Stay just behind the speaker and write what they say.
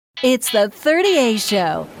It's the 30A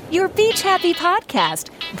Show, your beach happy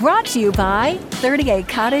podcast, brought to you by 30A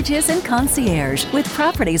Cottages and Concierge, with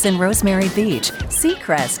properties in Rosemary Beach,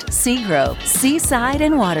 Seacrest, Seagrove, Seaside,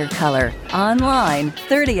 and Watercolor. Online,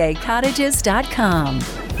 30acottages.com.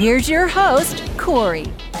 Here's your host,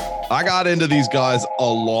 Corey. I got into these guys a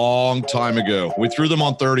long time ago. We threw them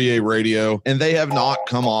on 30A radio, and they have not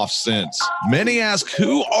come off since. Many ask,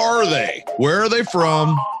 who are they? Where are they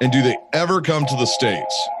from? And do they ever come to the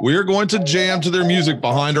States? We are going to jam to their music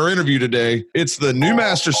behind our interview today. It's the new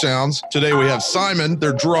Mastersounds. Today we have Simon,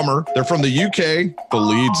 their drummer. They're from the UK, the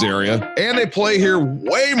Leeds area, and they play here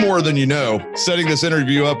way more than you know. Setting this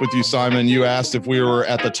interview up with you, Simon, you asked if we were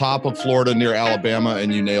at the top of Florida near Alabama,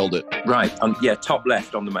 and you nailed it. Right. Yeah, top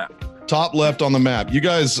left on the map. Top left on the map. You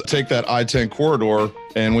guys take that I-10 corridor,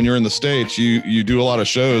 and when you're in the States, you do a lot of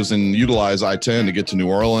shows and utilize I-10 to get to New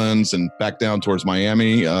Orleans and back down towards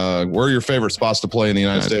Miami. Where are your favorite spots to play in the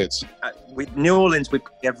United States? New Orleans, we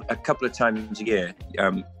play a couple of times a year,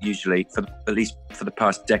 usually, at least for the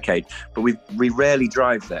past decade. But we rarely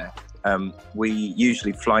drive there. We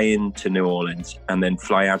usually fly into New Orleans and then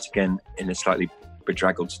fly out again in a slightly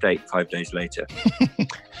bedraggled state 5 days later.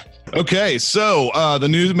 Okay, so the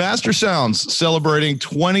new Mastersounds celebrating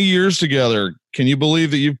 20 years together. Can you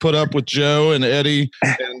believe that you've put up with Joe and Eddie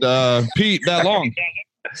and Pete that long?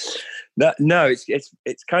 No,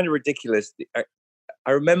 it's kind of ridiculous.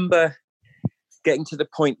 I remember getting to the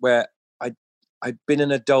point where I'd been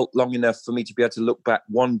an adult long enough for me to be able to look back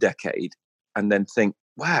one decade and then think,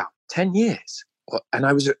 wow, 10 years. And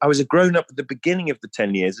I was a grown up at the beginning of the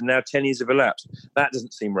 10 years, and now 10 years have elapsed. That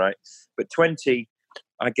doesn't seem right. But 20,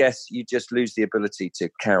 I guess you just lose the ability to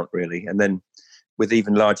count, really. And then with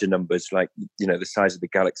even larger numbers, like, you know, the size of the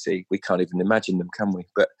galaxy, we can't even imagine them, can we?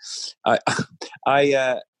 But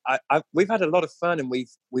we've had a lot of fun, and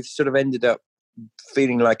we've sort of ended up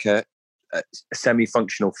feeling like a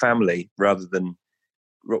semi-functional family rather than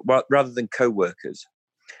co-workers.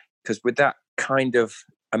 Because with that kind of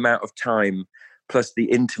amount of time, plus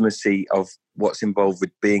the intimacy of what's involved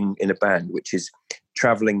with being in a band, which is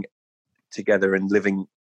traveling together and living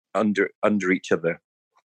under each other,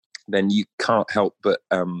 then you can't help but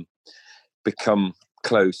become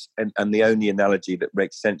close. And the only analogy that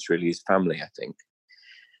makes sense really is family, I think.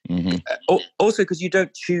 Mm-hmm. Also, because you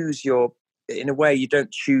don't choose your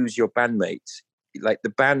bandmates. Like, the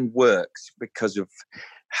band works because of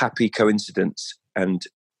happy coincidence, and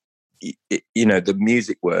you know, the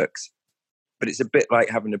music works. But it's a bit like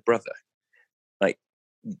having a brother. Like,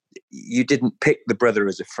 you didn't pick the brother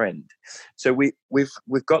as a friend. So we've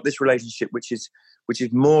got this relationship which is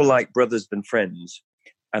more like brothers than friends,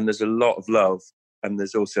 and there's a lot of love, and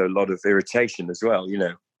there's also a lot of irritation as well, you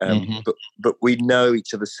know. But we know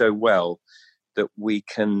each other so well that we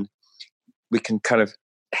can kind of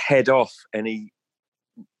head off any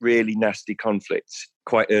really nasty conflicts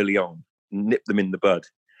quite early on, nip them in the bud.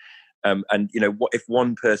 And you know, what if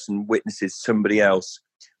one person witnesses somebody else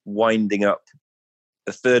winding up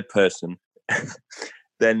a third person,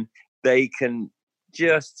 then they can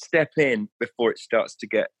just step in before it starts to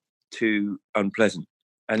get too unpleasant.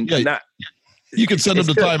 And that you can send them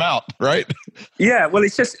to time out, right? Yeah, well,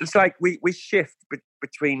 it's like we shift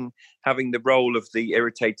between having the role of the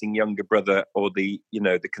irritating younger brother or the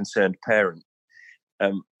concerned parent.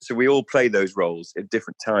 So we all play those roles at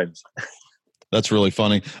different times. That's really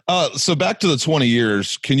funny. So back to the 20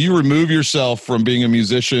 years, can you remove yourself from being a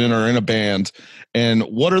musician or in a band? And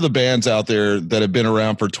what are the bands out there that have been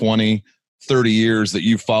around for 20, 30 years that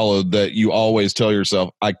you followed that you always tell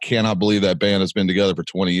yourself, I cannot believe that band has been together for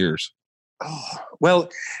 20 years? Oh, well,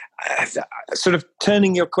 sort of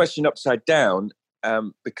turning your question upside down,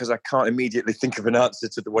 because I can't immediately think of an answer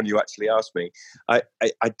to the one you actually asked me. I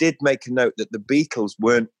did make a note that the Beatles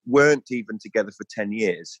weren't even together for 10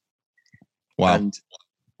 years. Wow.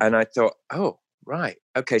 And I thought, oh, right.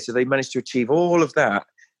 Okay, so they managed to achieve all of that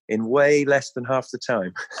in way less than half the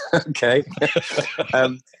time. Okay.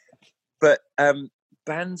 But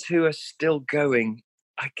bands who are still going,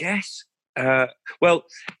 I guess. Well,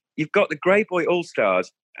 you've got the Grey Boy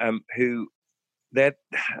All-Stars, who they're,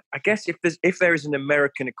 I guess if there is an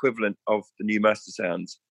American equivalent of the new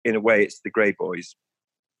Mastersounds, in a way it's the Grey Boys.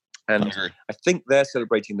 And I think they're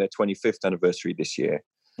celebrating their 25th anniversary this year.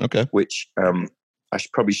 Okay. Which I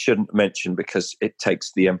probably shouldn't mention because it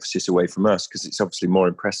takes the emphasis away from us, because it's obviously more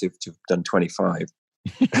impressive to have done 25.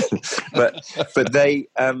 but they,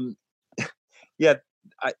 but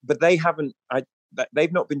they haven't.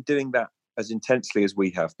 They've not been doing that as intensely as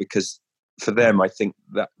we have, because for them, I think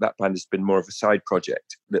that band has been more of a side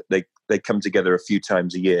project, that they come together a few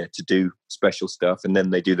times a year to do special stuff, and then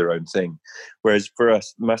they do their own thing. Whereas for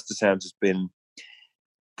us, Mastersounds has been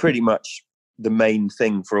pretty much the main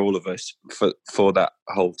thing for all of us for that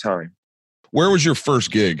whole time. Where was your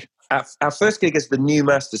first gig? Our first gig is the new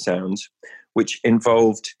Mastersounds, which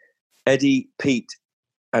involved Eddie, Pete,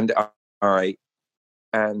 and I,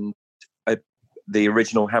 and the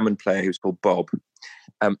original Hammond player who's called Bob.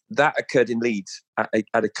 That occurred in Leeds at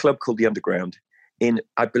a club called The Underground in,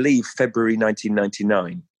 I believe, February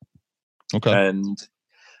 1999. Okay. And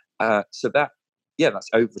so that's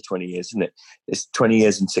over 20 years, isn't it? It's 20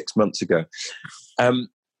 years and 6 months ago.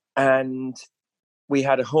 And we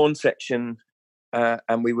had a horn section,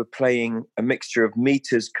 and we were playing a mixture of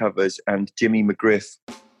Meters covers and Jimmy McGriff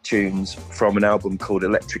tunes from an album called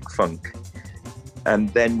Electric Funk. And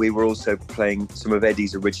then we were also playing some of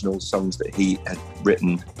Eddie's original songs that he had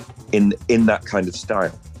written in that kind of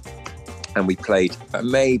style. And we played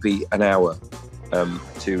maybe an hour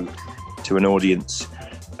to an audience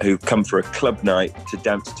who come for a club night to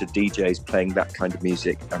dance to DJs playing that kind of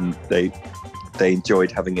music. And they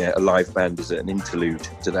enjoyed having a live band as an interlude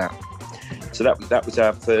to that. So that was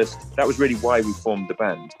our first. That was really why we formed the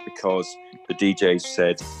band, because the DJs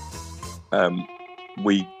said,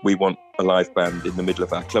 we want a live band in the middle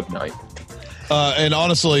of our club night. And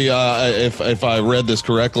honestly, if I read this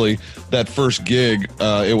correctly, that first gig,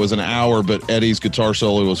 it was an hour, but Eddie's guitar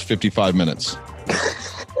solo was 55 minutes.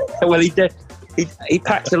 Well, he did. He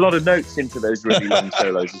packed a lot of notes into those really long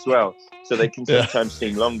solos as well, so they can sometimes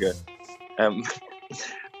seem longer.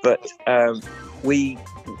 But we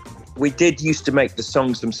did used to make the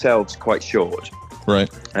songs themselves quite short. Right.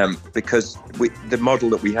 Because the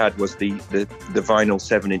model that we had was the vinyl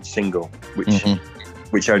 7-inch single,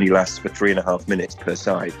 which only lasts for 3.5 minutes per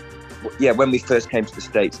side. Yeah, when we first came to the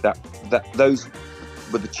States, that those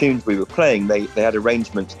were the tunes we were playing. They had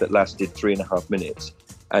arrangements that lasted 3.5 minutes.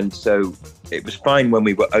 And so it was fine when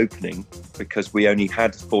we were opening, because we only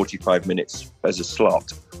had 45 minutes as a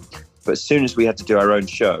slot. But as soon as we had to do our own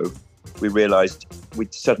show, we realized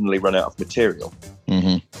we'd suddenly run out of material.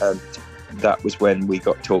 And that was when we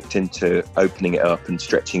got talked into opening it up and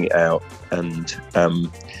stretching it out and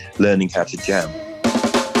learning how to jam.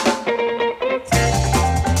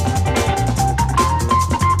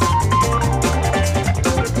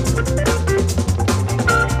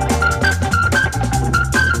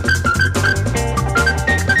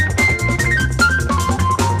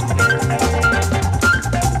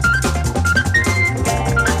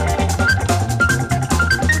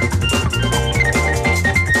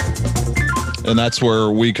 And that's where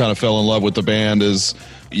we kind of fell in love with the band. Is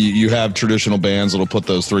you have traditional bands that'll put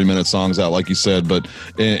those 3-minute songs out, like you said, but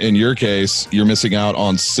in your case, you're missing out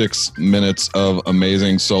on 6 minutes of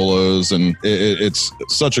amazing solos, and it's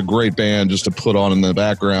such a great band just to put on in the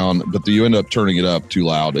background, but you end up turning it up too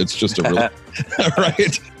loud. It's just a really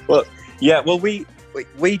right. Well, yeah. Well, we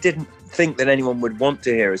didn't think that anyone would want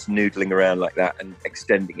to hear us noodling around like that and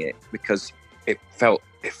extending it, because it felt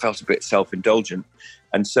a bit self-indulgent,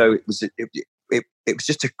 and so it was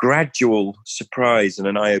just a gradual surprise and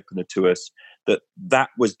an eye-opener to us that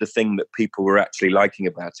was the thing that people were actually liking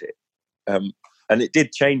about it. And it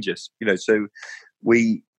did change us, so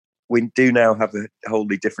we do now have a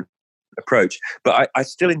wholly different approach. But I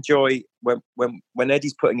still enjoy when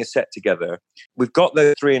Eddie's putting a set together, we've got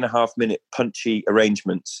those 3.5-minute punchy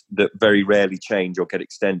arrangements that very rarely change or get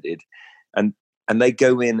extended. And they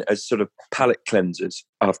go in as sort of palate cleansers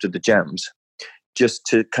after the jams, just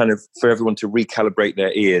to kind of, for everyone to recalibrate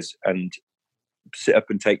their ears and sit up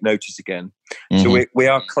and take notice again. So we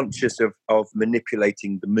are conscious of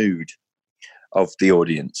manipulating the mood of the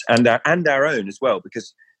audience and our own as well,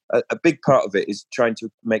 because a big part of it is trying to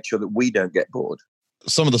make sure that we don't get bored.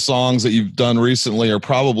 Some of the songs that you've done recently are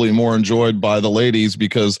probably more enjoyed by the ladies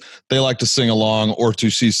because they like to sing along or to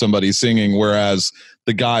see somebody singing, whereas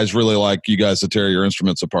the guys really like you guys to tear your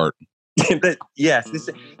instruments apart. Yes,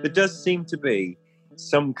 there does seem to be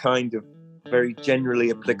some kind of very generally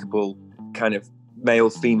applicable kind of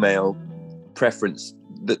male-female preference.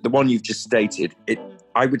 The one you've just stated,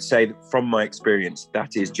 I would say that from my experience,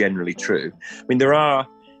 that is generally true. I mean, there are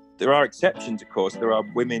exceptions, of course. There are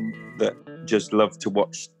women that just love to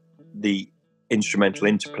watch the instrumental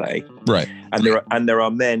interplay, right? And there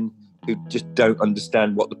are men who just don't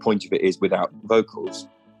understand what the point of it is without vocals.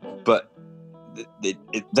 But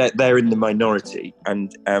they're in the minority,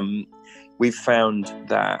 and we've found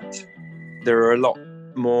that there are a lot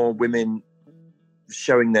more women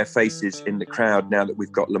showing their faces in the crowd now that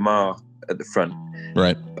we've got Lamar at the front,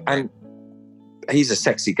 right? he's a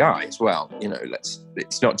sexy guy as well. You know,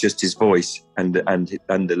 it's not just his voice and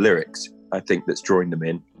the lyrics, I think, that's drawing them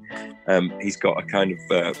in. He's got a kind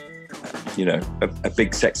of, a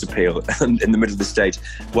big sex appeal in the middle of the stage,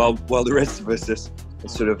 while the rest of us are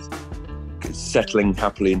sort of settling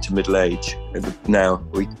happily into middle age. And now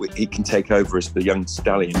he can take over as the young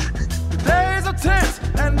stallion. The days are tense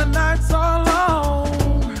and the nights are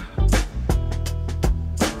long.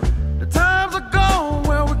 The times are gone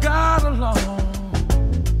where we got along.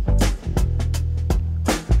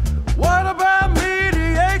 What about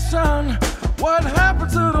mediation? What happened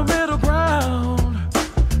to the middle ground?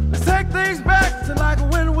 Let's take things back to like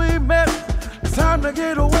when we met. It's time to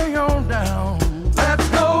get away on down. Let's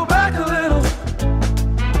go back a little.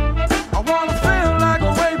 I wanna feel like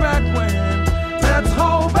way back when. Let's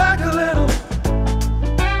hold back a little.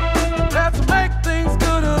 Let's make things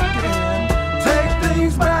good again. Take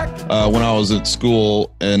things back. When I was at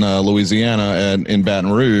school in Louisiana and in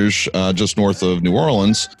Baton Rouge, just north of New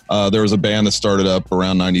Orleans, there was a band that started up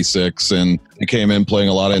around 96, and they came in playing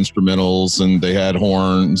a lot of instrumentals, and they had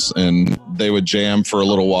horns, and they would jam for a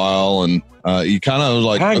little while, and you kind of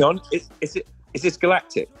like... Hang on, is this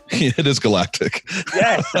Galactic? It is Galactic.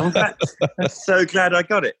 Yes, I'm so glad I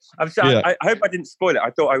got it. I'm sorry. Yeah. I hope I didn't spoil it. I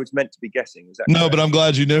thought I was meant to be guessing. Is that no, correct? But I'm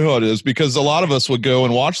glad you knew who it is, because a lot of us would go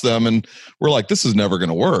and watch them, and we're like, "This is never going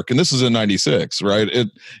to work." And this is in '96, right?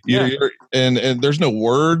 And there's no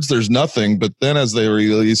words, there's nothing. But then as they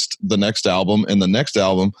released the next album and the next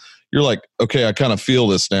album, you're like, "Okay, I kind of feel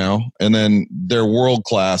this now." And then they're world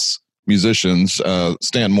class musicians.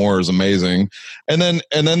 Stan Moore is amazing, and then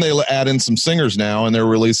they add in some singers now, and they're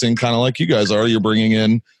releasing kind of like you guys are. You're bringing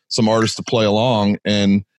in some artists to play along,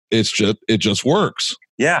 and it just works.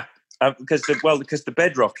 Yeah, because the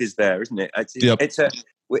bedrock is there, isn't it? I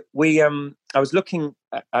was looking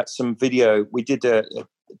at some video we did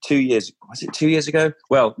 2 years. Was it 2 years ago?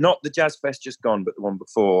 Well, not the Jazz Fest just gone, but the one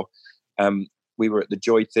before. We were at the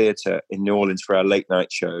Joy Theatre in New Orleans for our late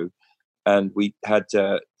night show. And we had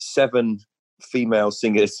 7 female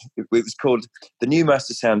singers. It was called the New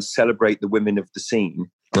Mastersounds Celebrate the Women of the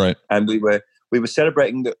Scene. Right. And we were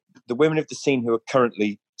celebrating the women of the scene who are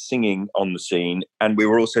currently singing on the scene. And we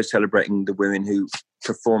were also celebrating the women who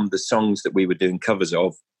performed the songs that we were doing covers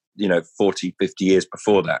of, 40, 50 years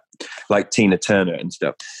before that, like Tina Turner and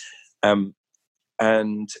stuff.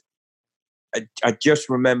 And I just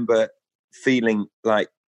remember feeling like,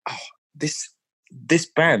 this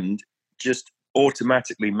band just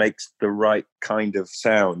automatically makes the right kind of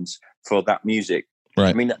sounds for that music. Right.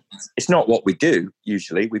 I mean, it's not what we do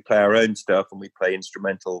usually. We play our own stuff and we play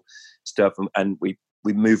instrumental stuff, and we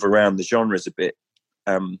move around the genres a bit,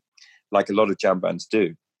 like a lot of jam bands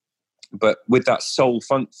do. But with that soul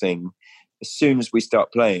funk thing, as soon as we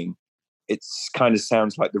start playing, it kind of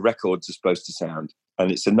sounds like the records are supposed to sound.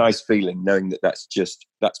 And it's a nice feeling knowing that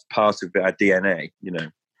that's part of our DNA,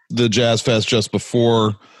 The Jazz Fest just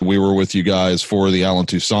before we were with you guys for the Alan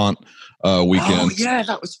Toussaint weekend. Oh yeah,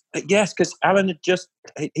 that was because Alan had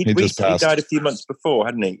he died a few months before,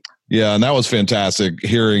 hadn't he? Yeah, and that was fantastic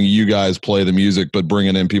hearing you guys play the music, but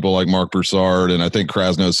bringing in people like Mark Broussard, and I think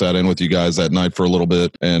Krasno sat in with you guys that night for a little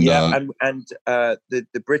bit. And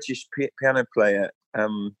the British piano player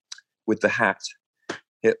with the hat,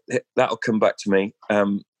 that'll come back to me.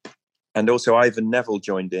 And also Ivan Neville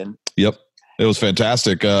joined in. Yep. It was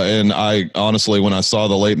fantastic. And I honestly, when I saw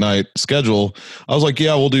the late night schedule, I was like,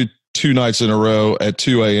 yeah, we'll do 2 nights in a row at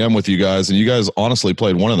 2 a.m. with you guys. And you guys honestly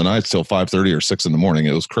played one of the nights till 5:30 or 6 in the morning.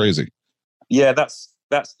 It was crazy. Yeah, that's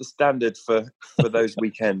the standard for those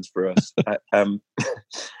weekends for us.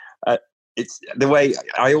 It's the way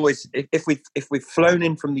I always, if we've flown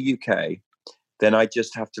in from the UK, then I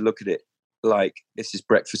just have to look at it like this is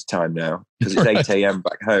breakfast time now, because it's 8 a.m.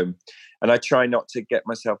 back home. And I try not to get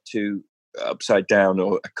myself too upside down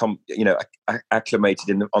or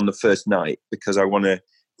acclimated on the first night, because I want to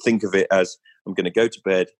think of it as I'm going to go to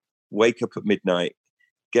bed, wake up at midnight,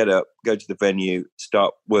 get up, go to the venue,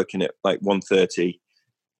 start working at like 1:30,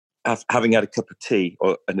 having had a cup of tea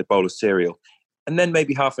and a bowl of cereal, and then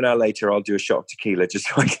maybe half an hour later I'll do a shot of tequila just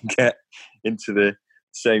so I can get into the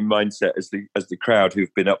same mindset as the crowd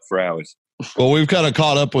who've been up for hours. Well, we've kind of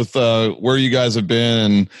caught up with where you guys have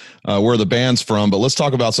been and where the band's from, but let's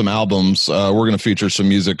talk about some albums. We're going to feature some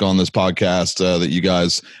music on this podcast that you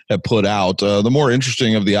guys have put out. The more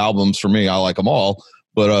interesting of the albums for me, I like them all,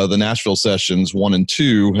 but the Nashville Sessions 1 and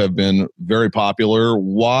 2 have been very popular.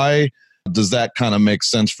 Why does that kind of make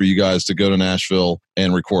sense for you guys to go to Nashville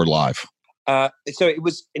and record live? So it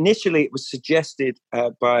was suggested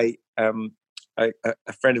by a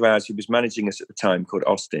friend of ours who was managing us at the time, called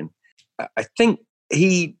Austin. I think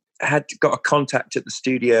he had got a contact at the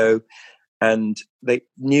studio, and they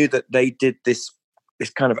knew that they did this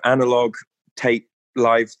kind of analog tape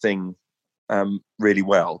live thing really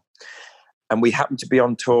well. And we happened to be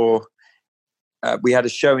on tour. We had a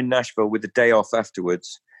show in Nashville with a day off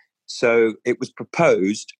afterwards. So it was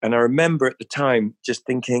proposed. And I remember at the time just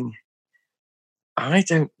thinking, I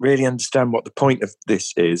don't really understand what the point of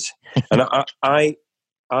this is. And I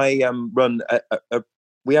run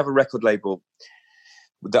we have a record label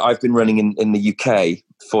that I've been running in the UK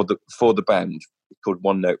for the band, called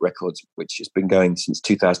One Note Records, which has been going since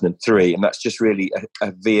 2003. And that's just really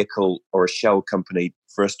a vehicle or a shell company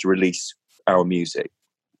for us to release our music.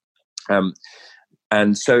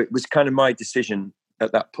 And so it was kind of my decision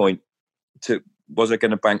at that point was I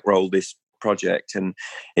going to bankroll this project? And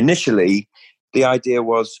initially the idea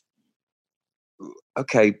was,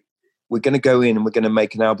 okay, we're going to go in and we're going to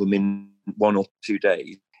make an album in 1 or 2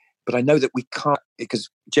 days. But I know that we can't, because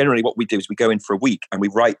generally what we do is we go in for a week and we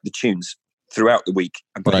write the tunes throughout the week.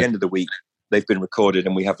 And by the end of the week, they've been recorded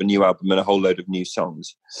and we have a new album and a whole load of new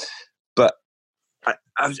songs. But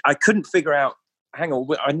I couldn't figure out, hang on,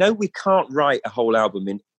 I know we can't write a whole album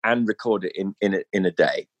and record it in a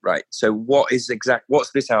day, right? So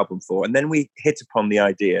what's this album for? And then we hit upon the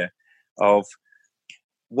idea of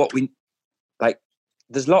what we like.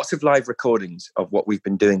 There's lots of live recordings of what we've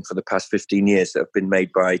been doing for the past 15 years that have been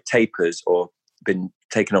made by tapers or been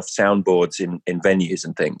taken off soundboards in venues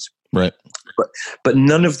and things. Right. But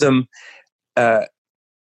none of them, they're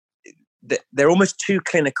almost too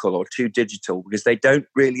clinical or too digital, because they don't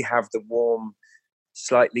really have the warm,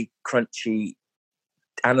 slightly crunchy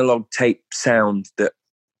analog tape sound that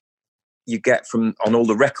you get on all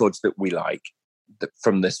the records that we like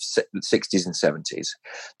from the 60s and 70s.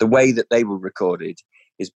 The way that they were recorded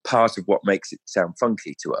is part of what makes it sound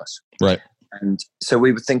funky to us. Right. And so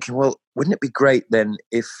we were thinking, well, wouldn't it be great then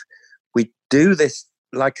if we do this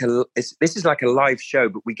this is like a live show,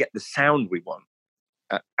 but we get the sound we want,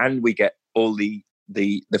 and we get all the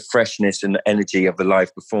freshness and the energy of the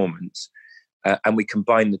live performance, and we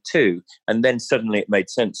combine the two, and then suddenly it made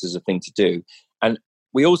sense as a thing to do. And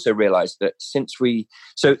we also realized that since we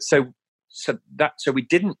so we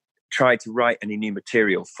didn't try to write any new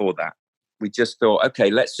material for that. We just thought, okay,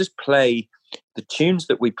 let's just play the tunes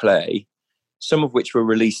that we play, some of which were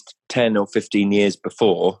released 10 or 15 years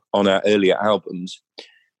before on our earlier albums,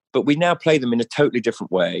 but we now play them in a totally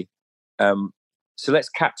different way. So let's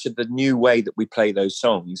capture the new way that we play those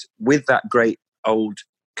songs with that great old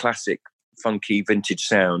classic funky vintage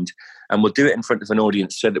sound, and we'll do it in front of an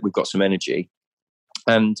audience so that we've got some energy.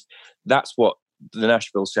 And that's what the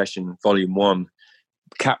Nashville session Volume 1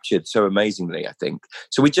 captured so amazingly, I think.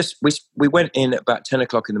 So we went in at about 10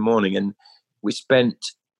 o'clock in the morning, and we spent,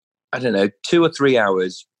 I don't know, 2 or 3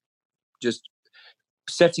 hours just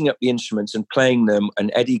setting up the instruments and playing them,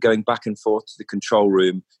 and Eddie going back and forth to the control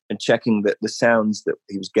room and checking that the sounds that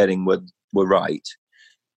he was getting were right.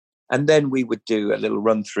 And then we would do a little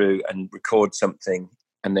run through and record something,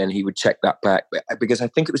 and then he would check that back, because I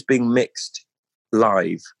think it was being mixed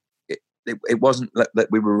live. It wasn't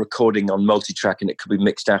that we were recording on multi-track and it could be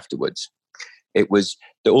mixed afterwards. It was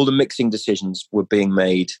that all the mixing decisions were being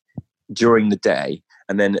made during the day.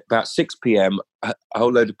 And then about 6 p.m., a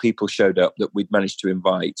whole load of people showed up that we'd managed to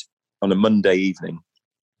invite on a Monday evening.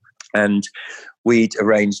 And we'd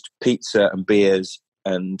arranged pizza and beers,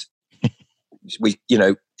 and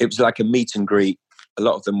it was like a meet and greet. A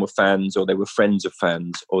lot of them were fans, or they were friends of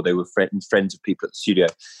fans, or they were friends of people at the studio.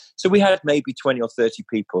 So we had maybe 20 or 30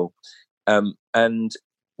 people. And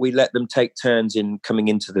we let them take turns in coming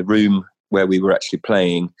into the room where we were actually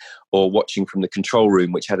playing, or watching from the control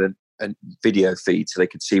room, which had a video feed so they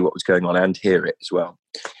could see what was going on and hear it as well.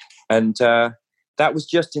 And that was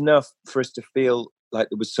just enough for us to feel like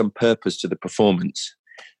there was some purpose to the performance.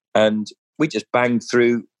 And we just banged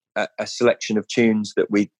through a selection of tunes that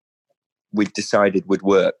we decided would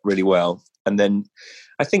work really well. And then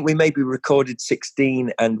I think we maybe recorded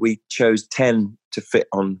 16 and we chose 10 to fit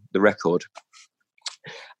on the record.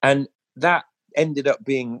 And that ended up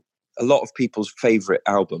being a lot of people's favorite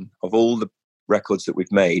album of all the records that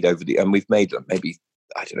we've made and we've made maybe,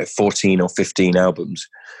 I don't know, 14 or 15 albums.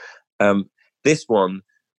 This one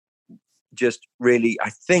just really, I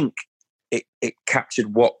think it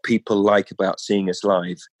captured what people like about seeing us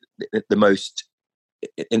live the most.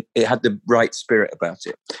 It had the right spirit about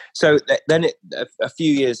it. So then a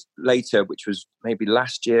few years later, which was maybe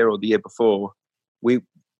last year or the year before, we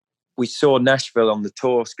saw Nashville on the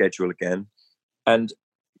tour schedule again. And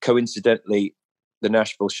coincidentally, the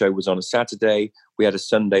Nashville show was on a Saturday. We had a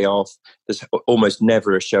Sunday off. There's almost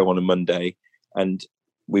never a show on a Monday. And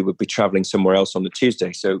we would be traveling somewhere else on the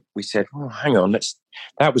Tuesday. So we said, "Oh, hang on,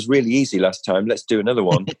 that was really easy last time. Let's do another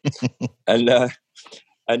one," and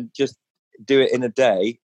just do it in a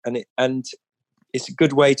day. And it's a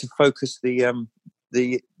good way to focus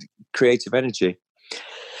the creative energy.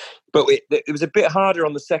 But it was a bit harder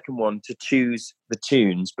on the second one to choose the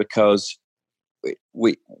tunes, because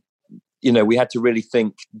we had to really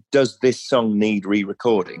think, does this song need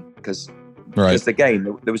re-recording? Because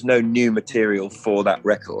again, there was no new material for that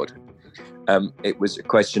record. It was a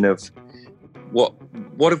question of what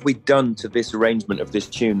have we done to this arrangement of this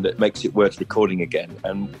tune that makes it worth recording again?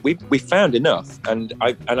 And we found enough. And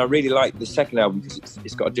I really like the second album because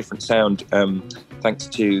it's got a different sound, thanks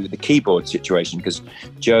to the keyboard situation. Because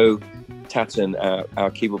Joe Tatton,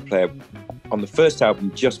 our keyboard player, on the first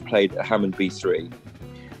album just played a Hammond B3,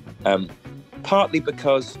 partly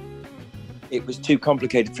because it was too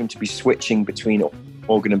complicated for him to be switching between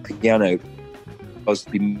organ and piano, was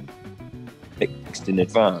to be mixed in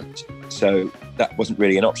advance. So that wasn't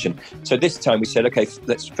really an option. So this time we said, okay,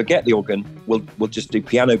 let's forget the organ. We'll just do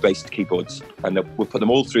piano-based keyboards, and we'll put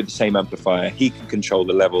them all through the same amplifier. He can control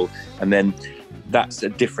the level, and then that's a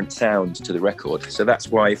different sound to the record. So that's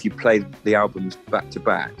why if you play the albums back to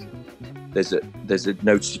back, there's a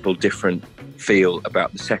noticeable different feel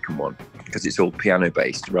about the second one, because it's all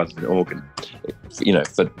piano-based rather than organ.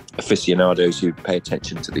 For aficionados who pay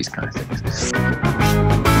attention to these kind of things.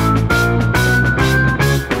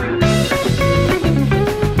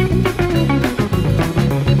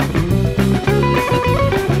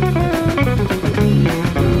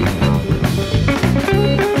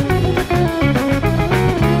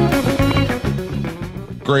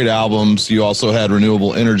 Great albums. You also had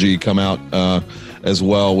Renewable Energy come out as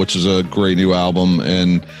well, which is a great new album.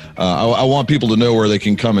 And I want people to know where they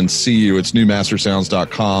can come and see you. It's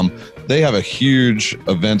newmastersounds.com. They have a huge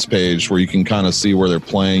events page where you can kind of see where they're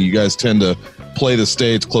playing. You guys tend to play the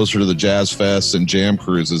States closer to the jazz fests and jam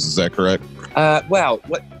cruises. Is that correct? I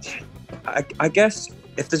guess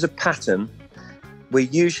if there's a pattern, we're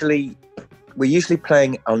usually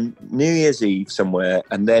playing on New Year's Eve somewhere,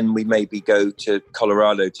 and then we maybe go to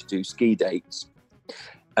Colorado to do ski dates.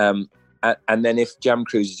 And then if Jam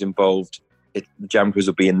Cruise is involved, the Jam Cruise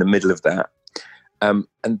will be in the middle of that. And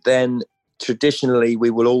then traditionally, we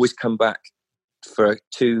will always come back for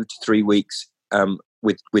 2 to 3 weeks,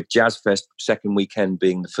 with Jazz Fest second weekend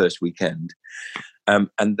being the first weekend.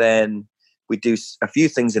 And then we do a few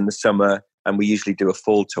things in the summer, and we usually do a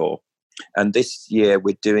fall tour. And this year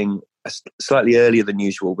we're doing slightly earlier than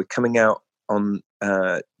usual. We're coming out on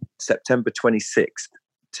September 26th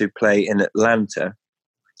to play in Atlanta.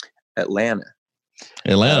 And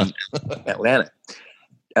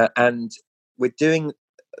we're doing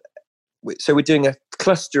a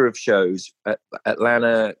cluster of shows at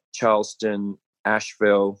Atlanta, Charleston,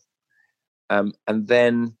 Asheville, and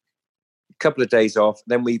then a couple of days off.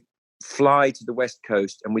 Then we fly to the West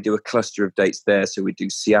Coast and we do a cluster of dates there. So we do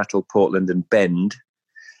Seattle, Portland, and Bend.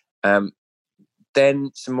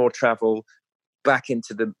 Then some more travel back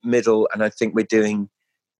into the middle, and I think we're doing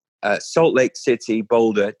Salt Lake City,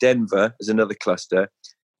 Boulder, Denver as another cluster,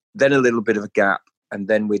 then a little bit of a gap, and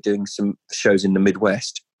then we're doing some shows in the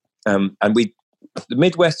Midwest. And the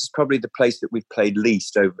Midwest is probably the place that we've played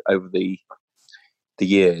least over the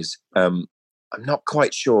years. I'm not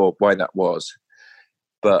quite sure why that was,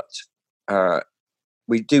 but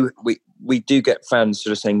we do get fans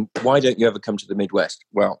sort of saying, "Why don't you ever come to the Midwest?"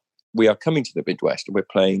 Well, we are coming to the Midwest. We're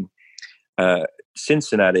playing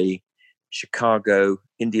Cincinnati, Chicago,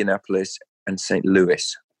 Indianapolis, and St.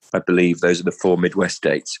 Louis. I believe those are the 4 Midwest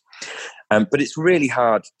dates. But it's really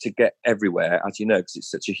hard to get everywhere, as you know, because it's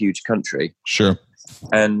such a huge country. Sure.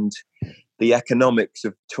 And the economics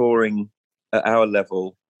of touring at our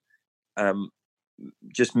level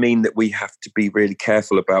just mean that we have to be really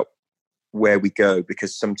careful about where we go,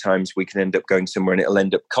 because sometimes we can end up going somewhere and it'll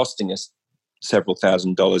end up costing us several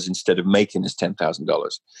 $1,000s instead of making us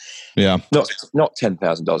 $10,000. Yeah. Not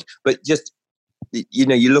 $10,000, but just,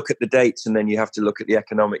 you look at the dates and then you have to look at the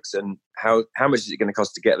economics and how much is it going to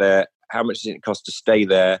cost to get there? How much is it going to cost to stay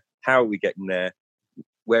there? How are we getting there?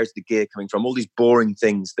 Where's the gear coming from? All these boring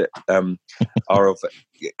things that are of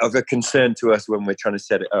a concern to us when we're trying to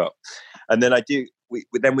set it up. And then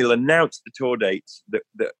we'll announce the tour dates that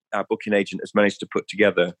our booking agent has managed to put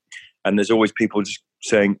together. And there's always people just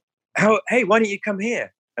saying, "Hey, why don't you come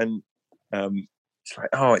here?" And it's like,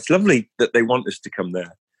 oh, it's lovely that they want us to come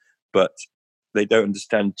there, but they don't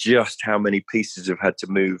understand just how many pieces have had to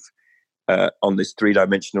move on this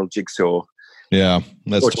 3-dimensional jigsaw, or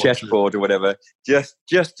chessboard or whatever,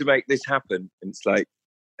 just to make this happen. And it's like,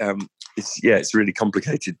 it's really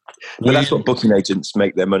complicated. But that's what booking agents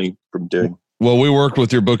make their money from doing. Well, we worked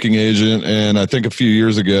with your booking agent, and I think a few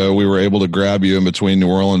years ago we were able to grab you in between New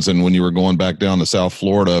Orleans and when you were going back down to South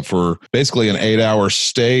Florida for basically an 8-hour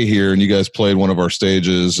stay here, and you guys played one of our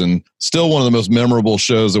stages, and still one of the most memorable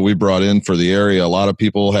shows that we brought in for the area. A lot of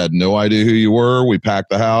people had no idea who you were. We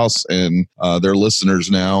packed the house, and they're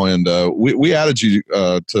listeners now, and we added you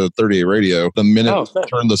to 38 Radio the minute we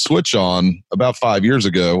turned the switch on about 5 years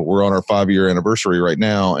ago. We're on our 5-year anniversary right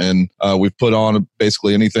now, and we've put on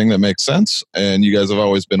basically anything that makes sense. And you guys have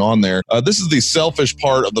always been on there. This is the selfish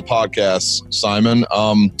part of the podcast, Simon.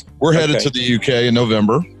 We're headed to the UK in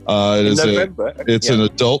November. It's an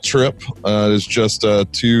adult trip. It's just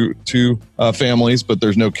two families, but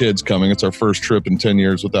there's no kids coming. It's our first trip in 10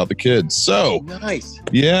 years without the kids. So nice.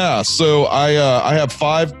 Yeah. So I have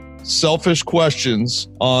 5 selfish questions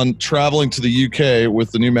on traveling to the UK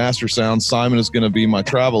with the new Mastersounds. Simon is going to be my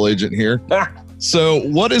travel agent here. So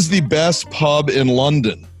what is the best pub in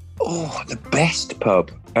London? Oh, the best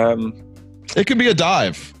pub. It can be a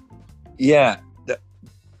dive. Yeah.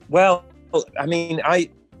 Well, I mean,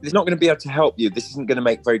 it's not going to be able to help you. This isn't going to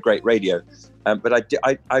make very great radio. But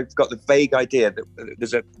I've got the vague idea that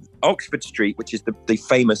there's a Oxford Street, which is the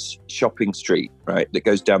famous shopping street, right, that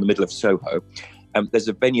goes down the middle of Soho. There's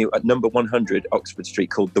a venue at number 100 Oxford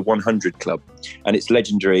Street called the 100 Club, and it's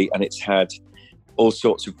legendary, and it's had all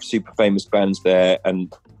sorts of super famous bands there.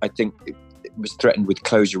 And I think it was threatened with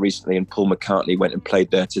closure recently, and Paul McCartney went and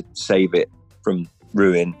played there to save it from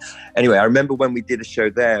ruin. Anyway, I remember when we did a show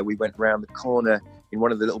there, we went around the corner in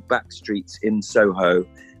one of the little back streets in Soho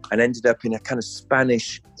and ended up in a kind of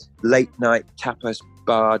Spanish late night tapas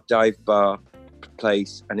bar, dive bar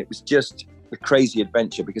place. And it was just a crazy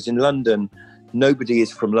adventure because in London, nobody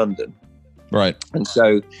is from London. Right. And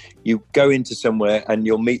so you go into somewhere and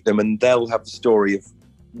you'll meet them and they'll have the story of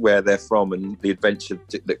where they're from and the adventure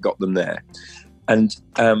that got them there. And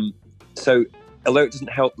so although it doesn't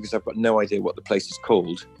help because I've got no idea what the place is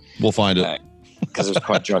called. We'll find it. Because I was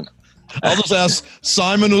quite drunk. I'll just ask,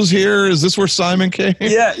 Simon was here. Is this where Simon came?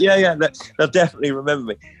 Yeah. They'll definitely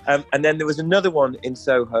remember me. And then there was another one in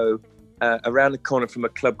Soho around the corner from a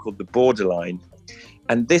club called the Borderline.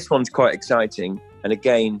 And this one's quite exciting. And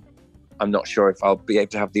again, I'm not sure if I'll be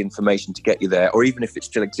able to have the information to get you there or even if it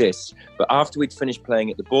still exists. But after we'd finished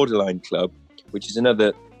playing at the Borderline Club, which is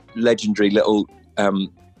another legendary little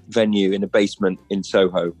venue in a basement in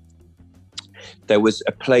Soho, there was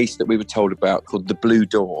a place that we were told about called the Blue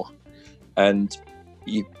Door. And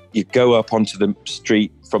you go up onto the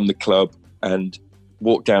street from the club and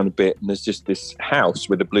walk down a bit, and there's just this house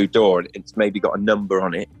with a blue door, and it's maybe got a number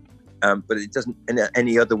on it, but it doesn't in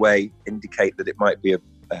any other way indicate that it might be a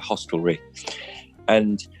hostelry.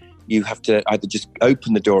 And you have to either just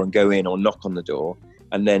open the door and go in or knock on the door.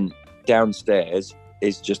 And then downstairs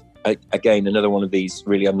is just, again, another one of these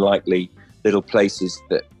really unlikely little places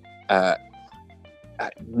that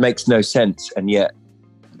makes no sense, and yet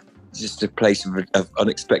just a place of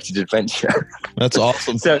unexpected adventure. That's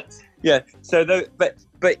awesome. But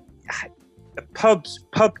pubs,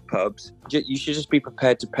 you should just be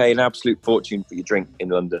prepared to pay an absolute fortune for your drink in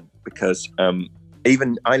London, because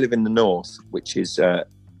even I live in the north, which is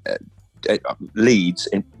Leeds,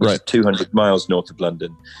 which is 200 miles north of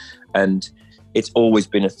London, and it's always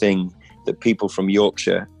been a thing that people from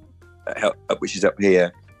Yorkshire, which is up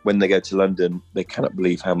here, when they go to London, they cannot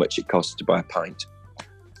believe how much it costs to buy a pint.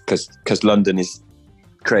 Because London is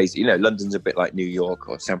crazy. You know, London's a bit like New York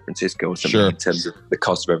or San Francisco or something in terms of the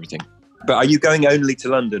cost of everything. But are you going only to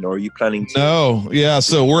London, or are you planning to? No, yeah.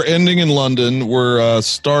 So we're ending in London. We're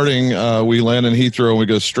starting, we land in Heathrow and we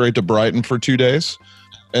go straight to Brighton for 2 days.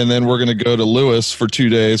 And then we're going to go to Lewis for 2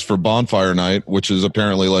 days for Bonfire Night, which is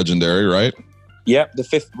apparently legendary, right? Yep, the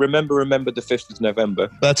 5th. Remember the 5th of November.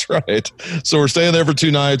 That's right. So we're staying there for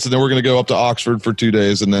 2 nights, and then we're going to go up to Oxford for 2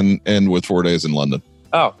 days, and then end with 4 days in London.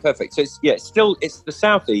 Oh, perfect. So it's the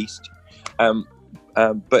southeast,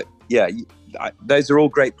 but yeah, those are all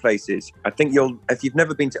great places. I think if you've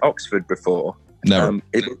never been to Oxford before, never.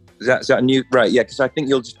 Is that a new, right? Yeah, because I think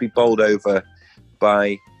you'll just be bowled over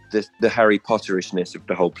by the Harry Potterishness of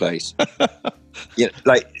the whole place. You know,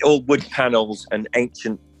 like all wood panels and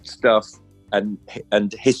ancient stuff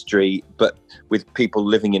and history, but with people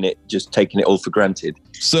living in it, just taking it all for granted.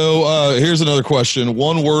 So here's another question.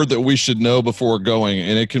 One word that we should know before going,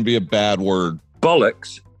 and it can be a bad word.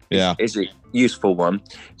 Bollocks. Yeah. Is a useful one.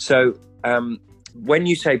 So when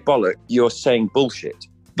you say bollock, you're saying bullshit.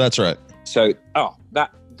 That's right. So,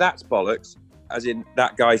 that's bollocks, as in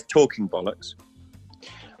that guy's talking bollocks.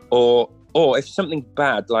 Or if something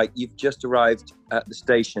bad, like you've just arrived at the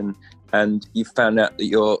station and you found out that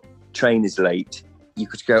your train is late, you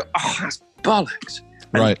could go, oh, that's bollocks.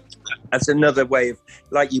 And right. That's another way of,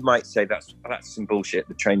 like you might say, that's some bullshit,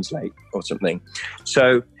 the train's late or something.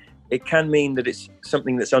 So it can mean that it's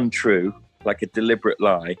something that's untrue, like a deliberate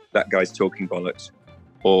lie, that guy's talking bollocks,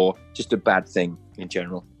 or just a bad thing in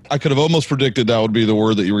general. I could have almost predicted that would be the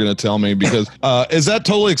word that you were going to tell me, because is that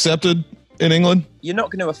totally accepted in England? You're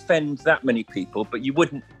not going to offend that many people, but you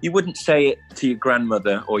wouldn't say it to your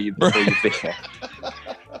grandmother or your vicar.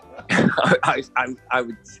 I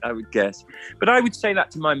would guess, but I would say that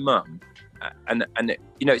to my mum, and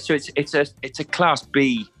so it's a class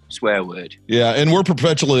B swear word. Yeah, and we're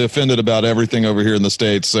perpetually offended about everything over here in the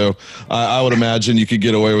States, so I would imagine you could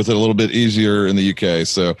get away with it a little bit easier in the UK.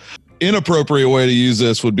 So inappropriate way to use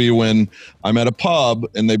this would be when I'm at a pub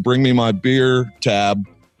and they bring me my beer tab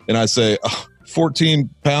and I say, oh, 14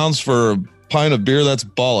 pounds for a pint of beer, that's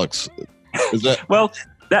bollocks. Is that well?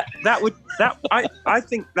 I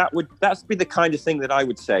think that'd be the kind of thing that I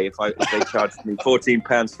would say if they charged me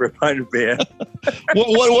 £14 for a pint of beer.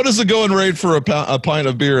 What is the going rate for a pint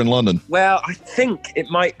of beer in London? Well, I think it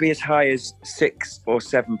might be as high as £6 or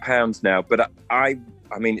 £7 now, but I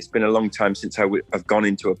mean, it's been a long time since I've gone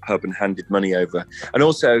into a pub and handed money over. And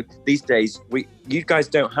also these days, you guys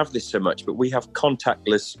don't have this so much, but we have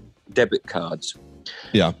contactless debit cards.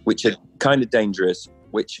 Yeah, which are kind of dangerous.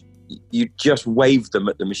 Which you just wave them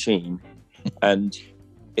at the machine and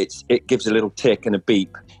it gives a little tick and a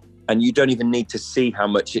beep, and you don't even need to see how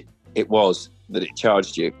much it was that it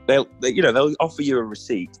charged you. They'll offer you a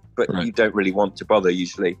receipt, but right. You don't really want to bother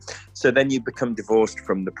usually. So then you become divorced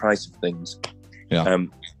from the price of things. Yeah.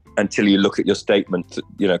 Until you look at your statement,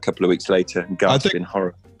 a couple of weeks later and gasp in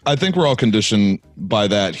horror. I think we're all conditioned by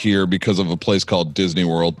that here because of a place called Disney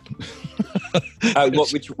World.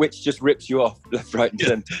 Which just rips you off left, right, and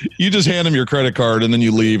center. You just hand them your credit card and then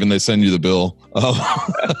you leave and they send you the bill. All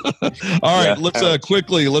right, let's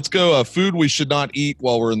go. Food we should not eat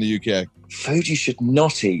while we're in the UK. Food you should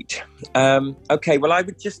not eat. Okay, well, I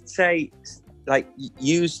would just say,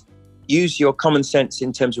 use your common sense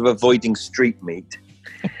in terms of avoiding street meat.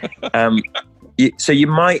 So you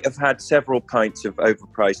might have had several pints of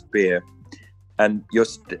overpriced beer and you're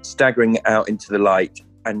staggering out into the light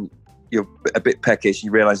and you're a bit peckish,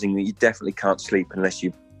 you're realizing that you definitely can't sleep unless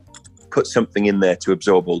you put something in there to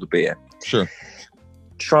absorb all the beer. Sure.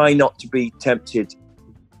 Try not to be tempted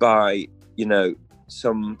by,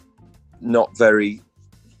 some not very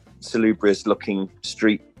salubrious looking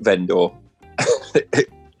street vendor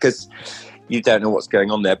because you don't know what's going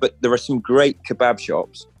on there. But there are some great kebab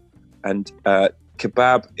shops. And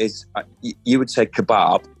kebab is, you would say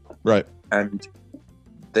kebab. Right. And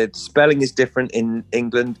the spelling is different in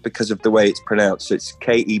England because of the way it's pronounced. So it's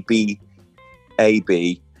Kebab,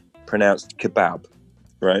 pronounced kebab,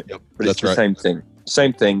 right? Yep, but it's the same thing.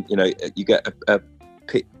 Same thing, you get a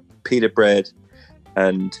pita bread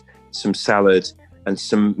and some salad and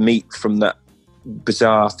some meat from that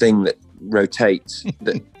bizarre thing that rotates.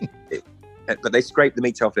 But they scrape the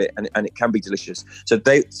meat off it, and it can be delicious. So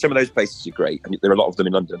some of those places are great, and there are a lot of them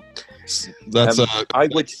in London.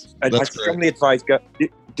 I strongly advise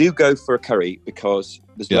go for a curry because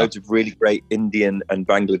there's loads of really great Indian and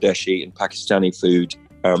Bangladeshi and Pakistani food.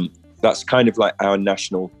 That's kind of like our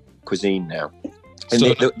national cuisine now. And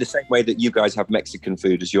the same way that you guys have Mexican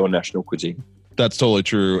food as your national cuisine. That's totally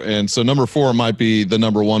true. And so number 4 might be the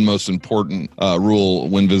number 1 most important rule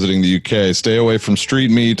when visiting the UK. Stay away from street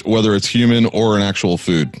meat, whether it's human or an actual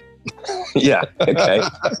food. Yeah. Okay.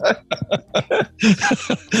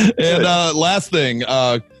 And last thing,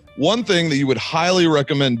 one thing that you would highly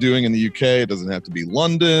recommend doing in the UK, it doesn't have to be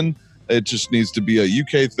London. It just needs to be a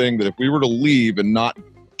UK thing that if we were to leave and not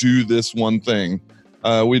do this one thing,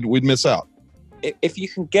 we'd miss out. If you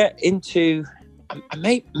can get into...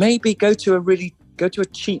 maybe go to a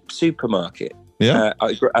cheap supermarket,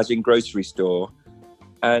 as in grocery store,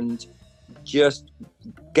 and just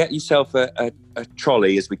get yourself a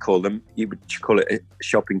trolley, as we call them. You would call it a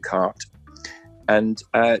shopping cart, and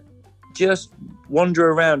just wander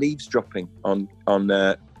around eavesdropping on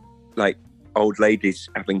old ladies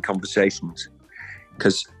having conversations,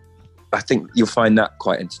 because I think you'll find that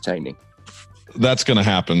quite entertaining. That's going to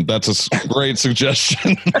happen. That's a great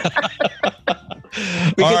suggestion.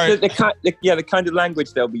 Because the kind of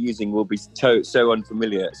language they'll be using will be so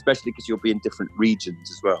unfamiliar, especially because you'll be in different regions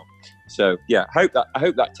as well. So yeah, I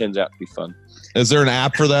hope that turns out to be fun. Is there an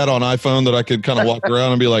app for that on iPhone that I could kind of walk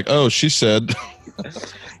around and be like, oh, she said?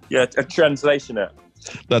 Yeah, a translation app.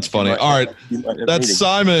 That's funny. All right. That's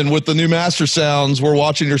Simon with the new Mastersounds. We're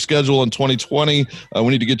watching your schedule in 2020. We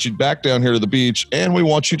need to get you back down here to the beach, and we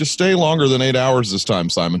want you to stay longer than 8 hours this time,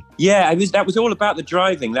 Simon. Yeah, that was all about the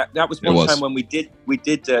driving. That was one time when we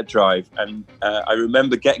did drive, and I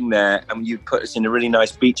remember getting there, and you put us in a really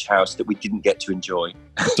nice beach house that we didn't get to enjoy.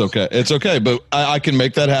 It's okay, but I can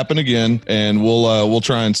make that happen again, and we'll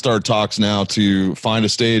try and start talks now to find a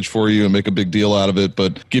stage for you and make a big deal out of it,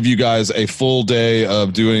 but give you guys a full day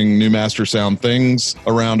of doing new Mastersound things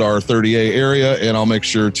around our 30A area, and I'll make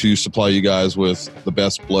sure to supply you guys with the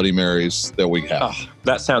best Bloody Marys that we have. Oh,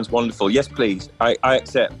 that sounds wonderful. Yes, please. I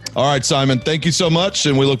accept. All right, Simon, thank you so much,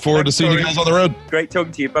 and we look forward to seeing you guys on the road. Great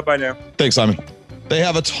talking to you. Bye-bye now. Thanks, Simon. They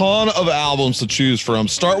have a ton of albums to choose from.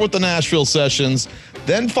 Start with the Nashville sessions,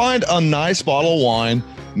 then find a nice bottle of wine,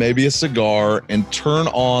 maybe a cigar, and turn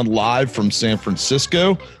on Live from San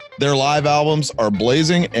Francisco. Their live albums are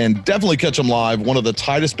blazing, and definitely catch them live. One of the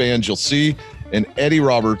tightest bands you'll see, and Eddie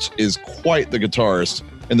Roberts is quite the guitarist,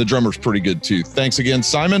 and the drummer's pretty good too. Thanks again,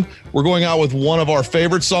 Simon. We're going out with one of our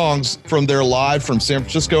favorite songs from their Live from San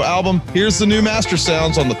Francisco album. Here's the new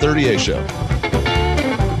Mastersounds on the 30A Show.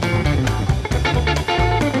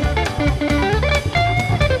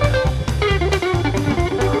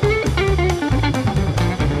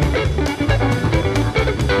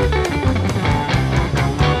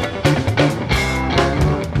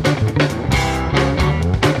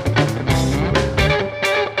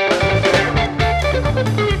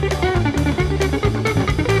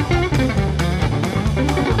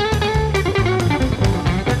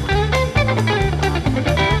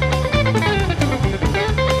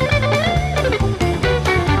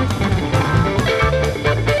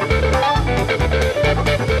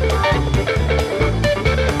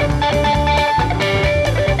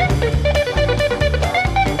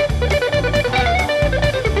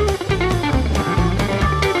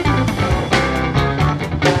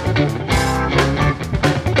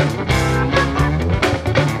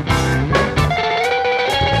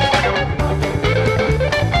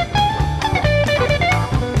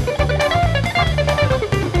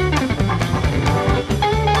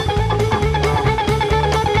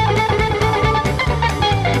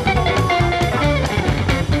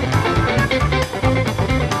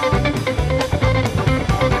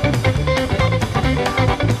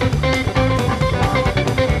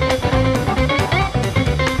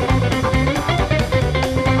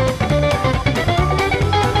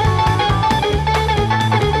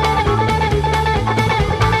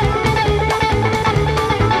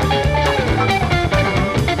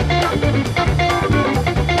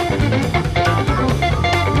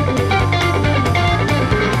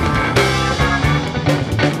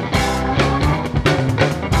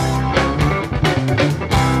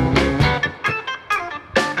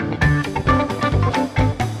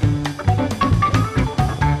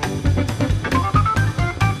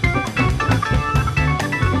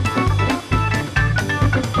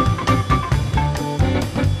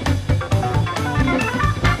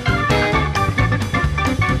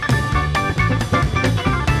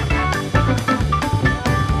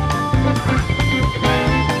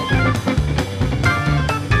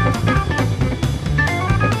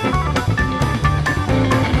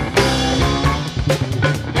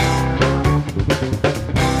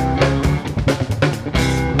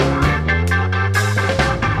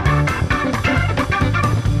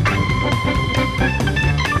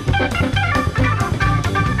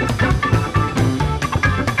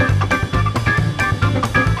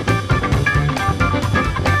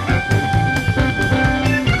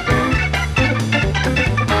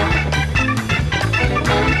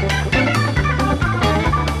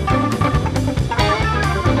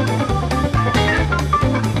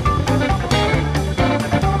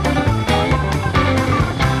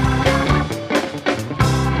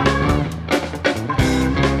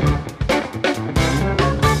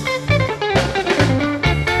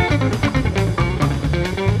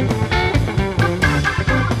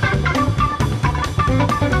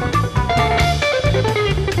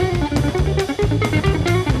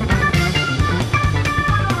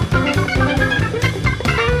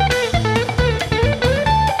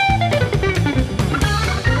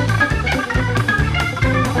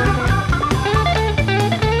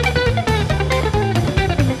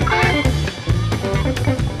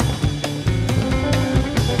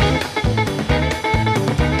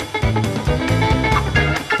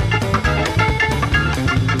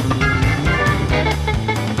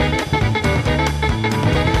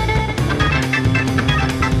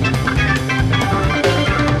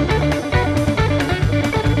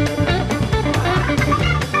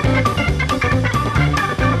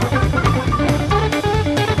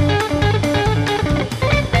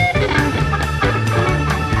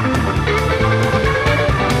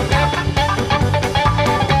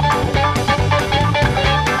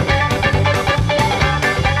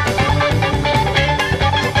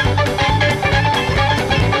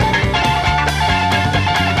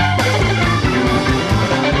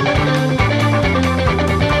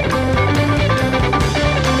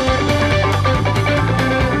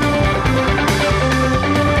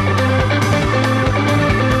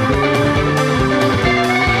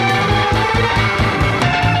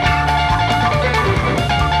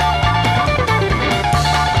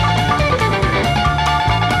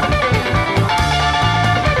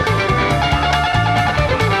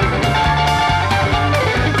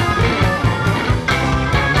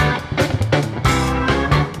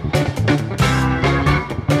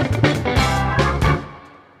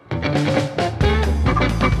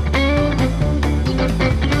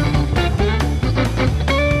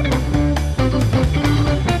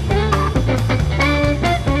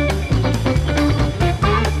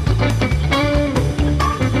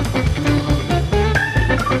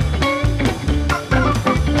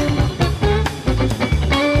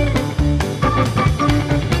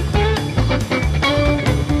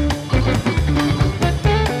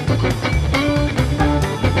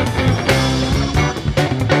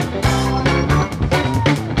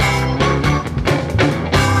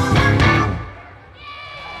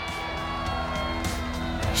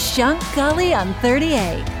 Shunk Gully on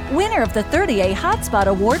 30A, winner of the 30A Hotspot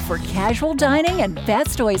Award for Casual Dining and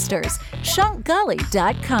Best Oysters.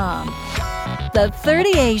 ShunkGully.com. The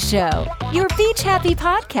 30A Show, your beach happy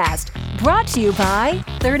podcast, brought to you by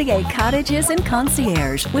 30A Cottages and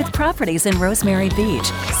Concierge with properties in Rosemary Beach,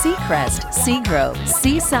 Seacrest, Seagrove,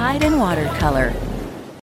 Seaside, and Watercolor.